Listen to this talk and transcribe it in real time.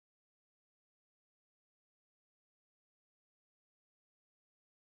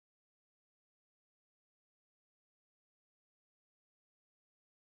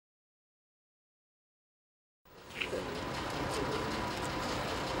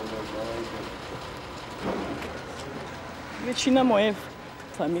Većina moje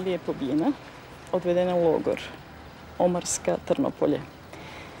familije je pobijena, odvedena u logor, Omarska, Trnopolje.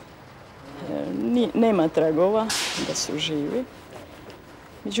 Nema tragova da su živi.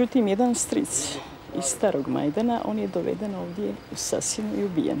 Međutim, jedan stric iz starog Majdana, on je doveden ovdje u Sasinu i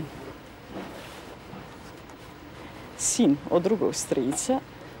ubijen. Sin od drugog strica,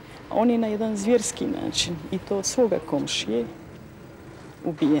 on je na jedan zvjerski način, i to od svoga komšije,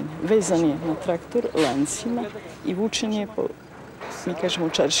 ubijen. Vezan je na traktor lancima i vučen je po, mi kažemo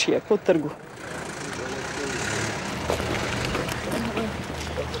čaršija, po trgu.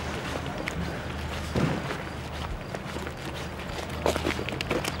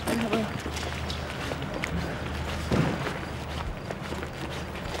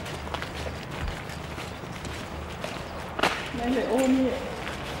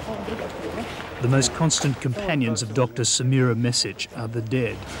 The most constant companions of Dr. Samira Mesic are the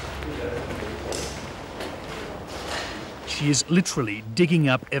dead. She is literally digging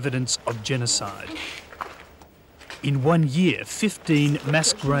up evidence of genocide. In 1 year, 15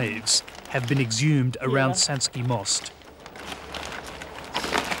 mass graves have been exhumed around Sanski most.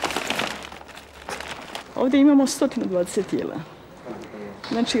 Ovdje imamo 120 tijela.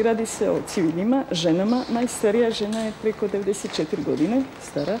 Znači, radi se o civilima, ženama. Najstarija žena je preko 94 godine,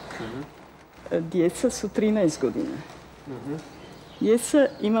 stara. Djeca su 13 godina. Djeca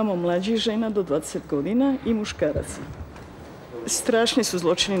imamo mlađih žena do 20 godina i muškaraca. Strašni su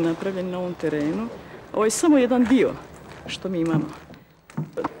zločini napravljeni na ovom terenu. Ovo je samo jedan dio što mi imamo.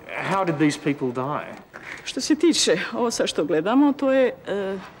 How did these people die? Što se tiče ovo sad što gledamo, to je...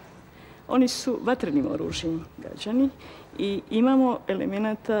 Oni su vatrenim oružjem gađani i imamo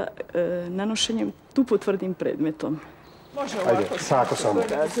elemenata nanošenjem tupotvrdim predmetom. Može ovako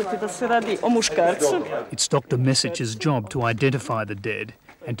pokazati da se radi o muškarcu. It's Dr. Mesic's job to identify the dead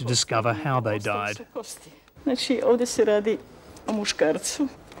and to discover how they died. Znači, ovdje se radi o muškarcu.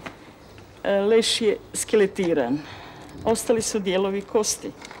 Leš je skeletiran. Ostali su dijelovi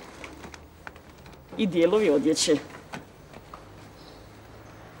kosti i dijelovi odjeće.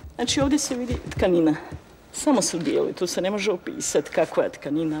 Znači, ovdje se vidi tkanina. Samo su dijelovi, tu se ne može opisati kakva je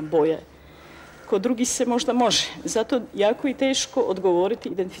tkanina, boja. Kod drugih se možda može. Zato jako i teško odgovoriti,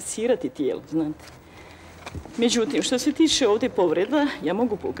 identificirati tijelo, znate. Međutim, što se tiče ovdje povreda, ja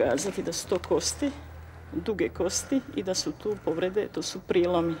mogu pokazati da su to kosti, duge kosti i da su tu povrede, to su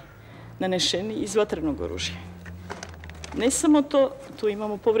prijelomi nanešeni iz vatrenog oružja. Ne samo to, tu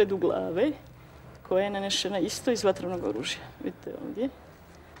imamo povredu glave koja je nanešena isto iz vatrenog oružja. Vidite ovdje.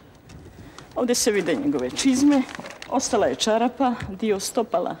 Ovdje se vide njegove čizme, ostala je čarapa, dio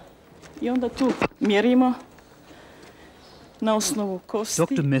stopala. I onda tu mjerimo na osnovu kosti.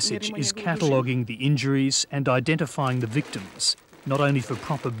 Dr. Mesic is cataloguing the injuries and identifying the victims, not only for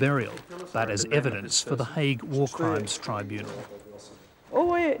proper burial, but as evidence for the Hague War Crimes Tribunal.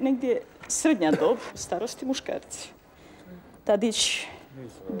 Ovo je negdje srednja dob, starosti muškarci. Tadić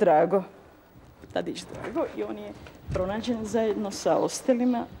Drago i on je pronađen zajedno sa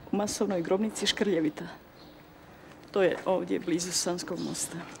ostalima u masovnoj grobnici Škrljevita. To je ovdje blizu Sanskog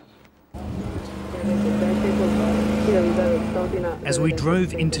mosta. As we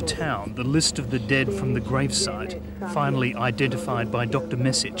drove into town, the list of the dead from the gravesite, finally identified by Dr.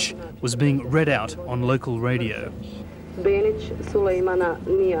 Mesic, was being read out on local radio. Benić Sulejmana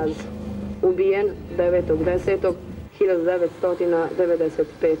Nijaz, ubijen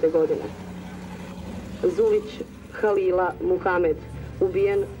 9.10.1995. godine. Zulić Halila Muhamed,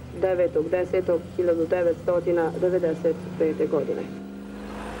 ubijen 9.10.1995. godine.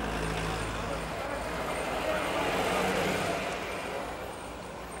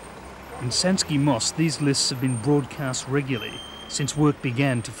 In Sanski most, these lists have been broadcast regularly since work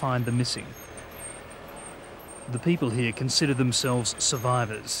began to find the missing. The people here consider themselves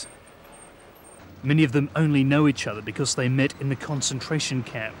survivors. Many of them only know each other because they met in the concentration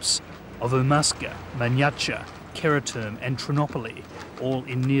camps of Omaska, Manjača, Keraterm and Trinopoli, all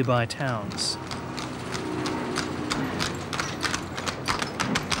in nearby towns.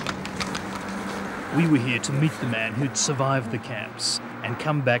 We were here to meet the man who'd survived the camps and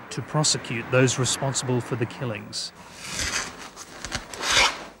come back to prosecute those responsible for the killings.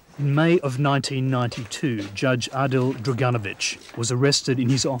 In May of 1992, Judge Adil Draganovic was arrested in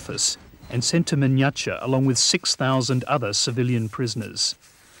his office and sent to Manjača along with 6,000 other civilian prisoners.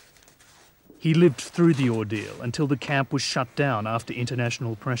 He lived through the ordeal until the camp was shut down after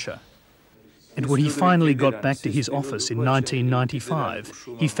international pressure. And when he finally got back to his office in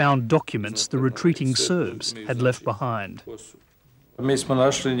 1995, he found documents the retreating Serbs had left behind. Mi smo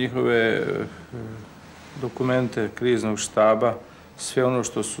našli njihove dokumente kriznog štaba sve ono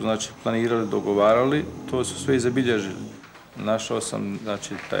što su znači, planirali, dogovarali, to su sve i zabilježili. Našao sam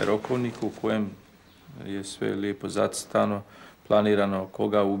znači, taj rokovnik u kojem je sve lijepo zacrtano, planirano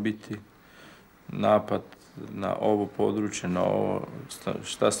koga ubiti, napad na ovo područje, na ovo,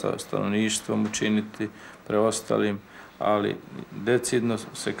 šta sa stanovništvom učiniti, preostalim, ali decidno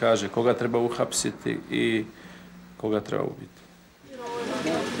se kaže koga treba uhapsiti i koga treba ubiti.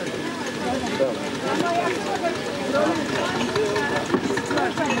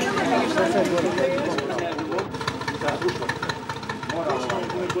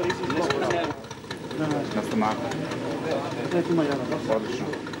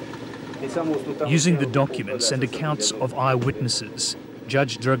 Using the documents and accounts of eyewitnesses,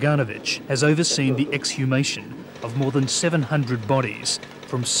 Judge Draganovic has overseen the exhumation of more than 700 bodies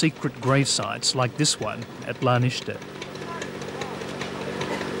from secret grave sites like this one at Lanište.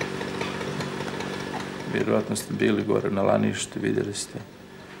 Vjerojatno ste bili gore na Laništu, vidjeli ste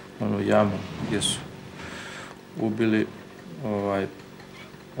onu jamu gdje su ubili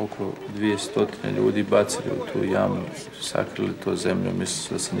oko 200 ljudi, bacili u tu jamu, sakrili to zemljom,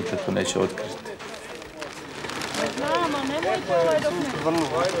 mislili da se nikad to neće otkriti.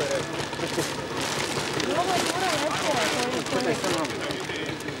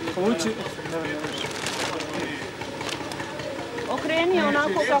 Okreni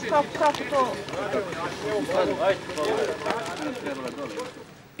onako kako to...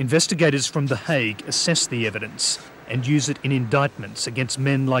 Investigators from The Hague assess the evidence and use it in indictments against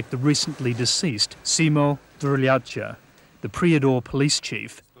men like the recently deceased Simo Drljača, the Prijedor police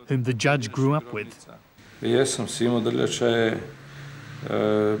chief, whom the judge grew up with. Jesam, Simo Drljača je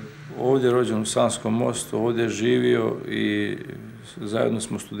ovdje rođen u Sanskom mostu, ovdje je živio i zajedno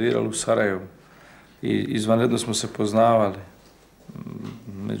smo studirali u Sarajevu i izvanredno smo se poznavali.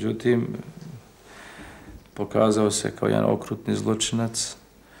 Međutim, pokazao se kao jedan okrutni zločinac,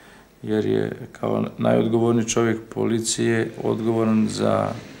 jer je kao najodgovorniji čovjek policije odgovoran za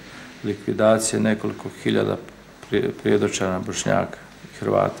likvidacije nekoliko hiljada Prijedorčana, Bošnjaka i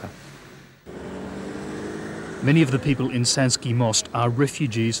Hrvata. Many of the people in Sanski Most are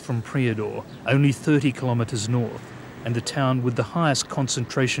refugees from Prijedor, only 30 kilometres north, and the town with the highest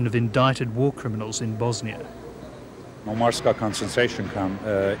concentration of indicted war criminals in Bosnia. Omarska concentration camp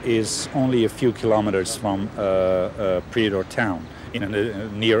is only a few kilometers from Prijedor town,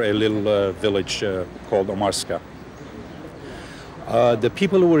 near a little village called Omarska. The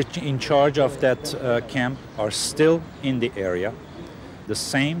people who were in charge of that camp are still in the area. The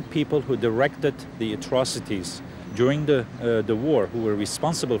same people who directed the atrocities during the war, who were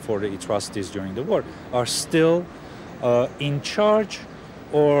responsible for the atrocities during the war, are still in charge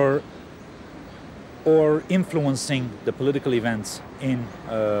or influencing the political events in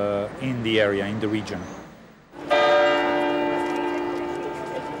the area, in the region.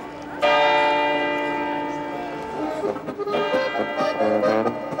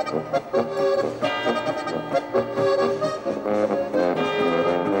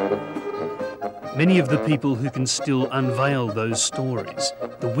 Many of the people who can still unveil those stories,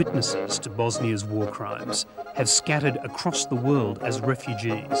 the witnesses to Bosnia's war crimes, have scattered across the world as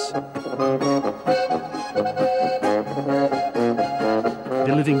refugees.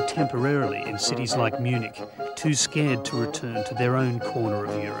 They're living temporarily in cities like Munich, too scared to return to their own corner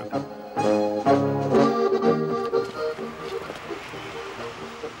of Europe.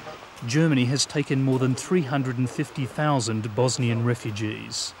 Germany has taken more than 350,000 Bosnian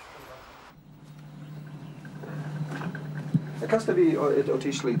refugees. Kad ste vi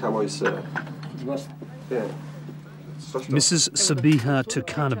otišli tamo iz Mrs. Sabiha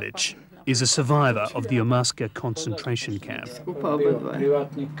Tukanovic is a survivor of the Omarska concentration camp.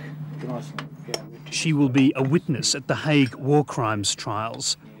 She will be a witness at the Hague war crimes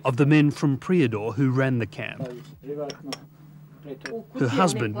trials of the men from Prijedor who ran the camp. Her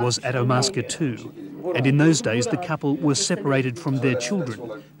husband was at Omarska too, and in those days the couple were separated from their children,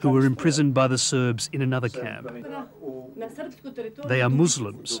 who were imprisoned by the Serbs in another camp. They are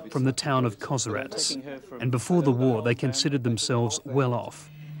Muslims from the town of Kozarac, and before the war they considered themselves well off.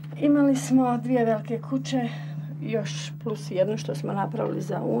 Imali smo dvije velike kuće, još plus jednu što smo napravili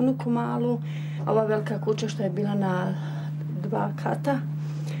za unuku malu. Ova velika kuća što je bila na 2 kata,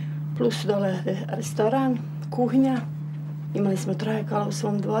 plus dole restoran, kuhinja. Imali smo 3 kola u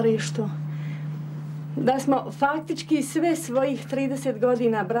svom dvorištu. Da smo faktički sve svojih 30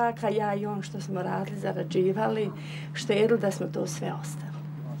 godina braka, ja i on što smo radili, zarađivali, štedili, da smo to sve ostavili.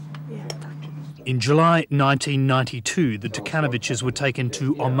 In July 1992, the Tukanovics were taken to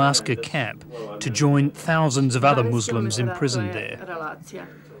Omarska camp to join thousands of other Muslims imprisoned there.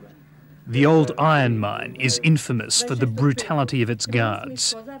 The old iron mine is infamous for the brutality of its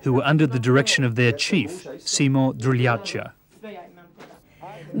guards, who were under the direction of their chief, Simo Drljača.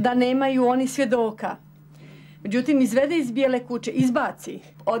 Da nemaju oni svjedoka. Međutim, izvede iz bijele kuće, izbaci.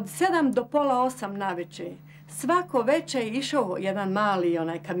 Od 7 do pola 8 navečer. Svako večer je išao jedan mali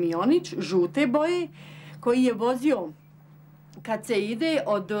kamionić, žute boje, koji je vozio, kad se ide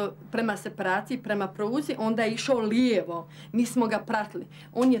prema separaciji, prema pruzi, onda je išao lijevo. Mi smo ga pratili.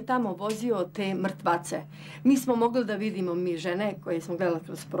 On je tamo vozio te mrtvace. Mi smo mogli da vidimo, mi žene koje smo gledali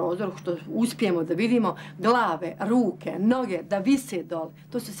kroz prozor, što uspijemo da vidimo, glave, ruke, noge, da vise dole.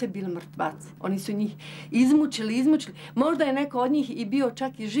 To su sve bili mrtvaci. Oni su njih izmučili. Možda je neko od njih i bio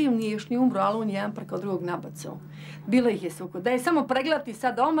čak i živ, nije još ni umro, ali on je jedan preko drugog nabacao. Bilo ih je svako. Da je samo pregledati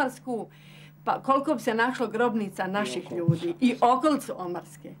sad Omarsku, pa koliko bi se našlo grobnica naših ljudi i okolicu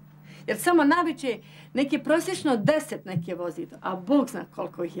Omarske. Jer samo naviče, neki prosječno 10 neke vozito, a Bog zna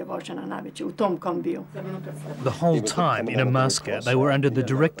koliko ih je vožena naviče u tom kombiju. The whole time in Omarska, they were under the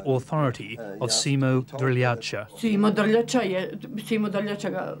direct authority of Simo Drljača. Simo Drljača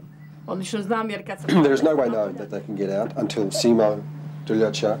ga odlično znam jer kad sam... There is no way known that they can get out until Simo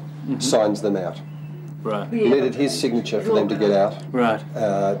Drljača signs them out. Right. He needed his signature for them to get out, Right.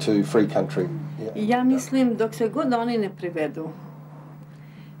 To free country. Ja mislim dok se god oni ne privedu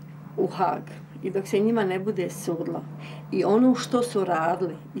u Hag i dok se njima ne bude sudilo i ono što su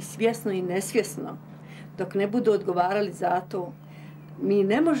radili i svjesno i nesvjesno, dok ne budu odgovarali za to, mi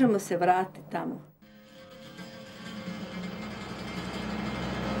ne možemo se vratiti tamo.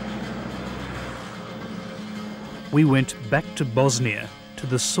 We went back to Bosnia, to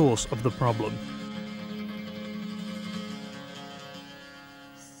the source of the problem.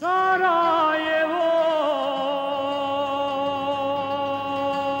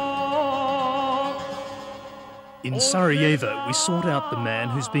 In Sarajevo, we sought out the man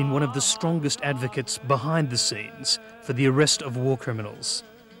who's been one of the strongest advocates behind the scenes for the arrest of war criminals.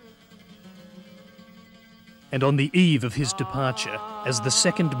 And on the eve of his departure, as the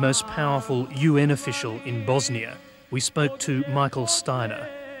second most powerful UN official in Bosnia, we spoke to Michael Steiner.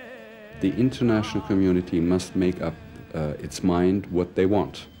 The international community must make up its mind what they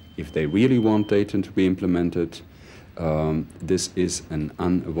want. If they really want Dayton to be implemented, this is an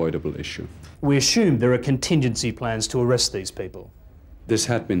unavoidable issue. We assume there are contingency plans to arrest these people. This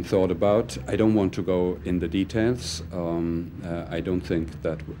had been thought about. I don't want to go in the details. I don't think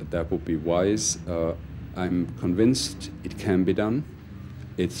that would be wise. I'm convinced it can be done.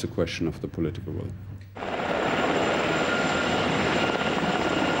 It's a question of the political will.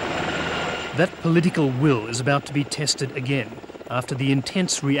 That political will is about to be tested again after the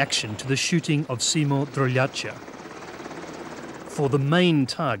intense reaction to the shooting of Simo Drljača. For the main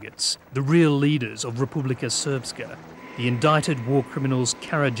targets, the real leaders of Republika Srpska, the indicted war criminals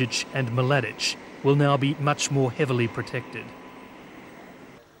Karadzic and Mladic, will now be much more heavily protected.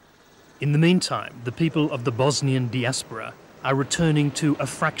 In the meantime, the people of the Bosnian diaspora are returning to a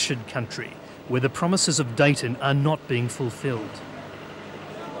fractured country where the promises of Dayton are not being fulfilled.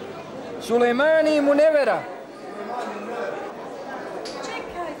 Sulejmani Munevera.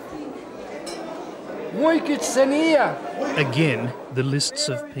 Mujkic Senija. Again, the lists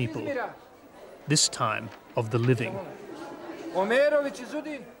of people, this time of the living,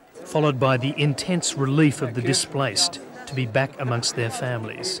 followed by the intense relief of the displaced to be back amongst their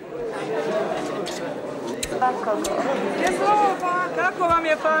families.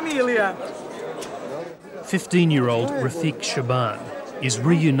 15-year-old Rafiq Shaban is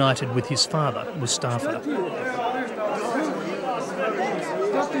reunited with his father, Mustafa.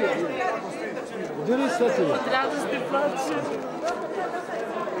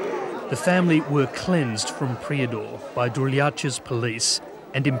 The family were cleansed from Prijedor by Drljača's police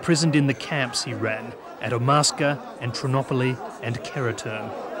and imprisoned in the camps he ran at Omarska and Tronopoli and Karaturn.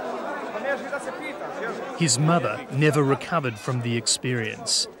 His mother never recovered from the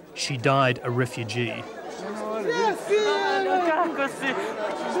experience. She died a refugee.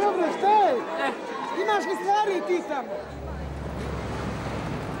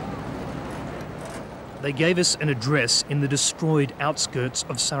 They gave us an address in the destroyed outskirts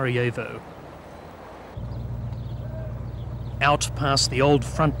of Sarajevo. Out past the old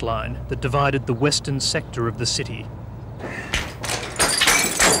front line that divided the western sector of the city.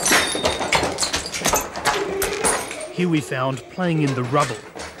 Here we found, playing in the rubble,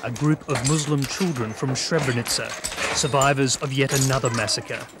 a group of Muslim children from Srebrenica, survivors of yet another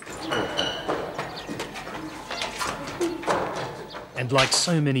massacre. And like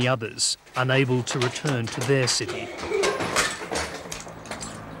so many others, unable to return to their city.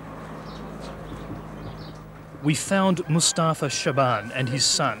 We found Mustafa Shaban and his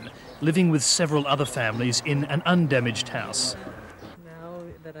son living with several other families in an undamaged house.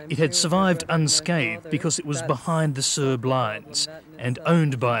 It had survived unscathed because it was behind the Serb lines and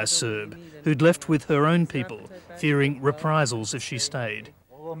owned by a Serb who'd left with her own people, fearing reprisals if she stayed.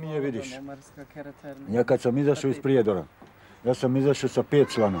 Ovo mi je, vidiš, ja kad sam izašao iz Prijedora, ja sam izašao sa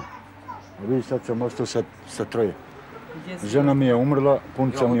 5 člana, a vidi sad sam ostao sa 3. Žena mi je umrla,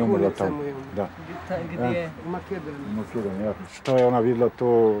 punca mi je umrla tamo. Da. Gdje? U Makedoniji. Ja. Što je ona vidjela,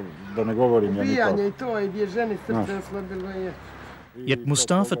 to da ne govorim ja nikako. Ubijanje i to, i gdje ženi srce oslabilo je. Yet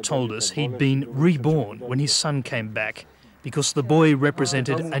Mustafa told us he'd been reborn when his son came back because the boy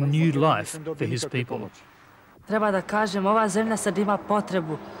represented a new life for his people. Treba da kažem, ova zemlja sad ima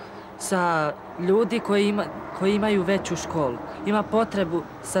potrebu sa ljudi koji imaju veću školu. Ima potrebu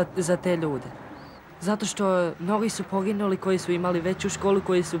za te ljude. Zato što mnogi su poginuli koji su imali veću školu,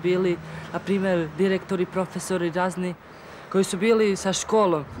 koji su bili, na primjer, direktori, profesori razni, koji su bili sa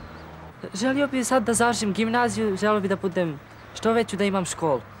školom. Želio bih sad da završim gimnaziju, želio bih da budem što veću, da imam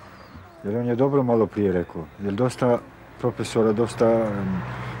školu. Jer on je dobro malo prije rekao, jer dosta profesora, dosta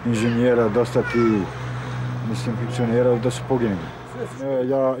inženjera, dosta ti, mislim, funkcionera da su poginuli.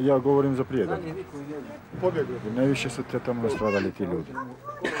 Ja govorim za Prijedor. Jer najviše su te tamo nastradali ti ljudi.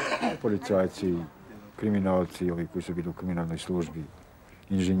 Policajci, kriminalci, ovi koji su bili u kriminalnoj službi,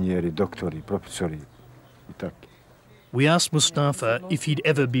 inženjeri, doktori, profesori i tako. We asked Mustafa if he'd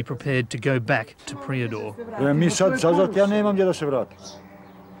ever be prepared to go back to Prijedor. Mi sad, ja nemam gdje da se vratim.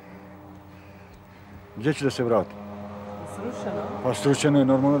 Gdje ću da se vratim? Srušeno. Pa srušeno je,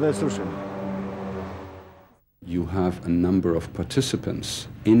 normalno da je srušeno. You have a number of participants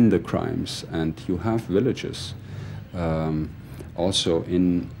in the crimes, and you have villages also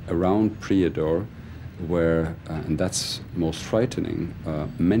around Prijedor where, and that's most frightening,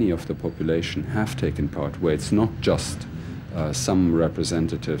 many of the population have taken part, where it's not just some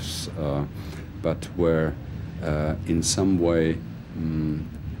representatives, but where in some way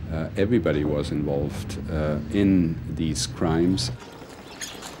everybody was involved in these crimes.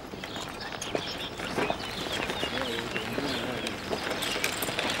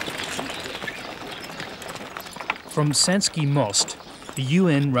 From Sanski Most, the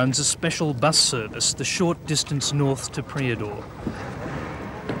UN runs a special bus service the short distance north to Prijedor.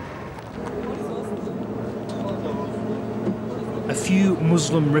 A few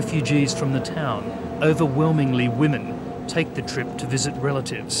Muslim refugees from the town, overwhelmingly women, take the trip to visit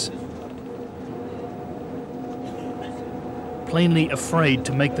relatives. Plainly afraid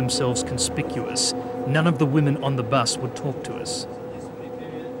to make themselves conspicuous, none of the women on the bus would talk to us.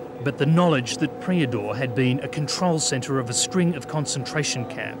 But the knowledge that Prijedor had been a control centre of a string of concentration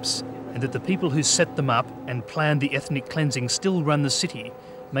camps, and that the people who set them up and planned the ethnic cleansing still run the city,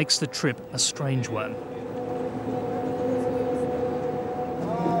 makes the trip a strange one.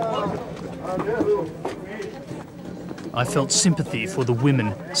 I felt sympathy for the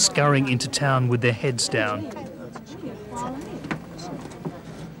women scurrying into town with their heads down.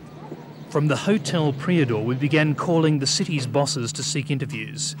 From the Hotel Prijedor, we began calling the city's bosses to seek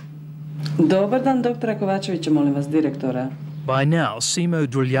interviews. Dobar dan, doktora Kovačevića, molim vas, direktora. By now, Simo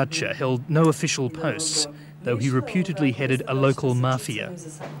Druljača held no official posts, though he reputedly headed a local mafia.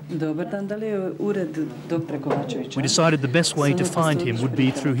 Dobar dan, da li je ured doktora Kovačevića? We decided the best way to find him would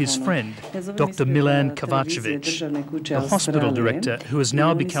be through his friend, Dr. Milan Kovačević, the hospital director who has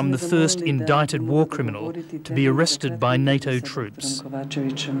now become the first indicted war criminal to be arrested by NATO troops.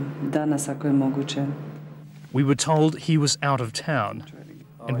 We were told he was out of town,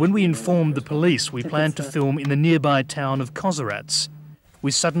 and when we informed the police we planned to film in the nearby town of Kozarac,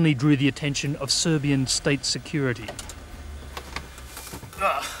 we suddenly drew the attention of Serbian state security.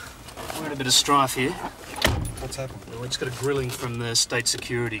 We're in a bit of strife here. What's happened? Well, we just got a grilling from the state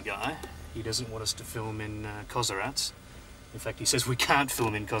security guy. He doesn't want us to film in Kozarac. In fact, he says we can't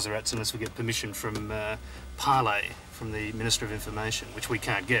film in Kozarac unless we get permission from Parley, from the Minister of Information, which we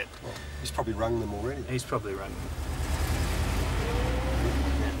can't get. Well, he's probably rung them already. He's probably rung them.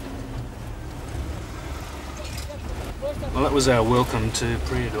 Well, that was our welcome to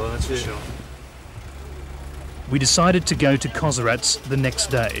Prijedor, that's for sure. We decided to go to Kozarac the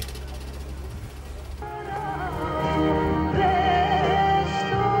next day.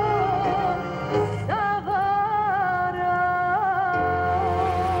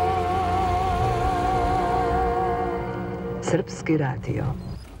 Srpski radio.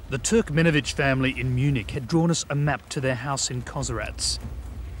 The Turkmenovich family in Munich had drawn us a map to their house in Kozarac.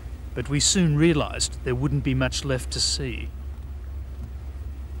 But we soon realised there wouldn't be much left to see.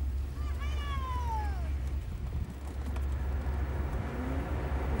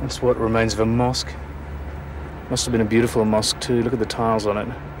 That's what remains of a mosque. Must have been a beautiful mosque too. Look at the tiles on it.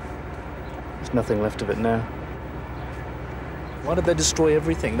 There's nothing left of it now. Why did they destroy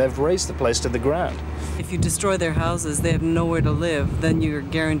everything? They've razed the place to the ground. If you destroy their houses, they have nowhere to live. Then you're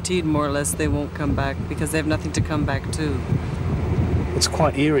guaranteed more or less they won't come back because they have nothing to come back to. It's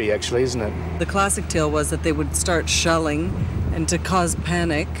quite eerie, actually, isn't it? The classic tale was that they would start shelling, and to cause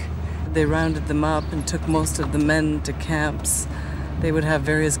panic, they rounded them up and took most of the men to camps. They would have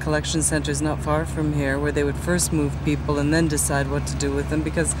various collection centers not far from here where they would first move people and then decide what to do with them,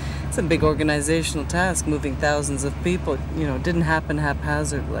 because it's a big organizational task, moving thousands of people. You know, it didn't happen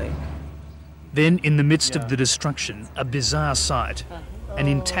haphazardly. Then, in the midst of the destruction, a bizarre sight, an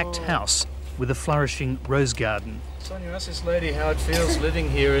intact house with a flourishing rose garden. Sonia, ask this lady how it feels living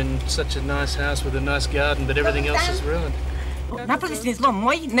here in such a nice house with a nice garden, but everything else is ruined. Napravili ste zlo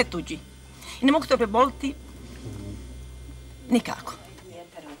moj, ne tuđi. I ne mogu to preboliti nikako.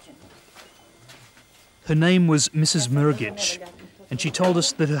 Her name was Mrs. Murgic, and she told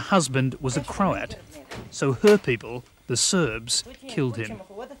us that her husband was a Croat, so her people, the Serbs, killed him.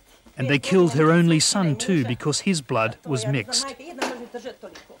 And they killed her only son too, because his blood was mixed.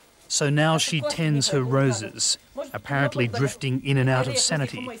 So now she tends her roses, apparently drifting in and out of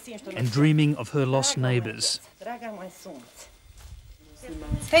sanity and dreaming of her lost neighbours.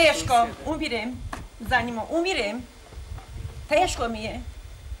 Teško, umirem, za njima, umirem. Teško mi je.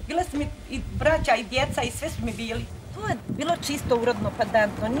 Bile su mi i braća i djeca i sve su mi bili. To je bilo čisto urodno,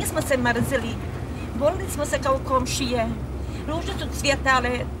 padantno. Nismo se mrzeli. Volili smo se kao komšije. Ruže su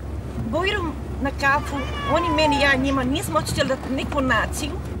cvjetale. Bojrom na kafu, oni meni, ja njima. Nismo očitali neku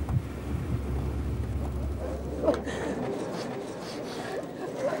naciju.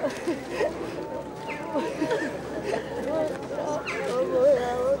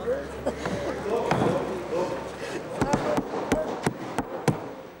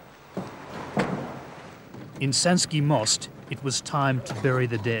 In Sanski Most, it was time to bury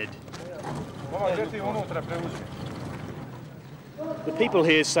the dead. The people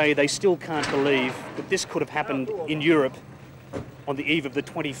here say they still can't believe that this could have happened in Europe on the eve of the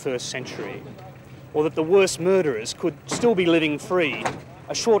 21st century, or that the worst murderers could still be living free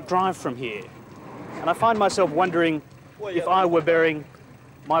a short drive from here. And I find myself wondering if I were burying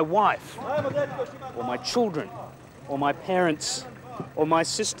my wife, or my children, or my parents, or my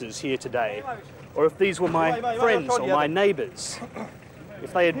sisters here today, or if these were my friends or my neighbours,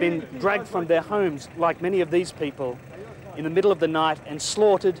 if they had been dragged from their homes like many of these people in the middle of the night and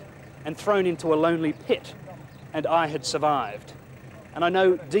slaughtered and thrown into a lonely pit, and I had survived. And I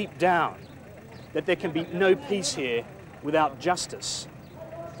know deep down that there can be no peace here without justice,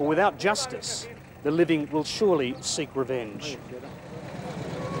 for without justice, the living will surely seek revenge.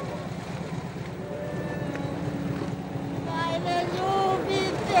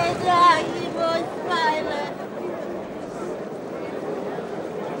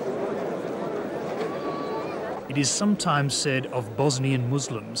 It is sometimes said of Bosnian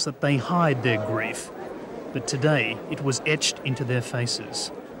Muslims that they hide their grief, but today it was etched into their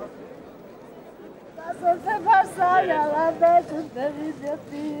faces.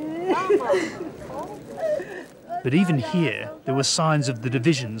 But even here, there were signs of the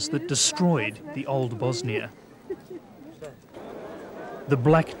divisions that destroyed the old Bosnia. The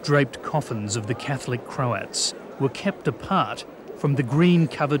black-draped coffins of the Catholic Croats were kept apart from the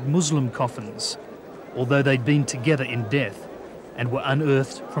green-covered Muslim coffins, although they'd been together in death and were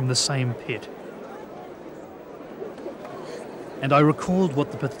unearthed from the same pit. And I recalled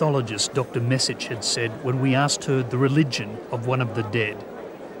what the pathologist, Dr. Mesic, had said when we asked her the religion of one of the dead.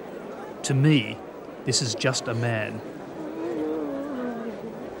 To me, this is just a man.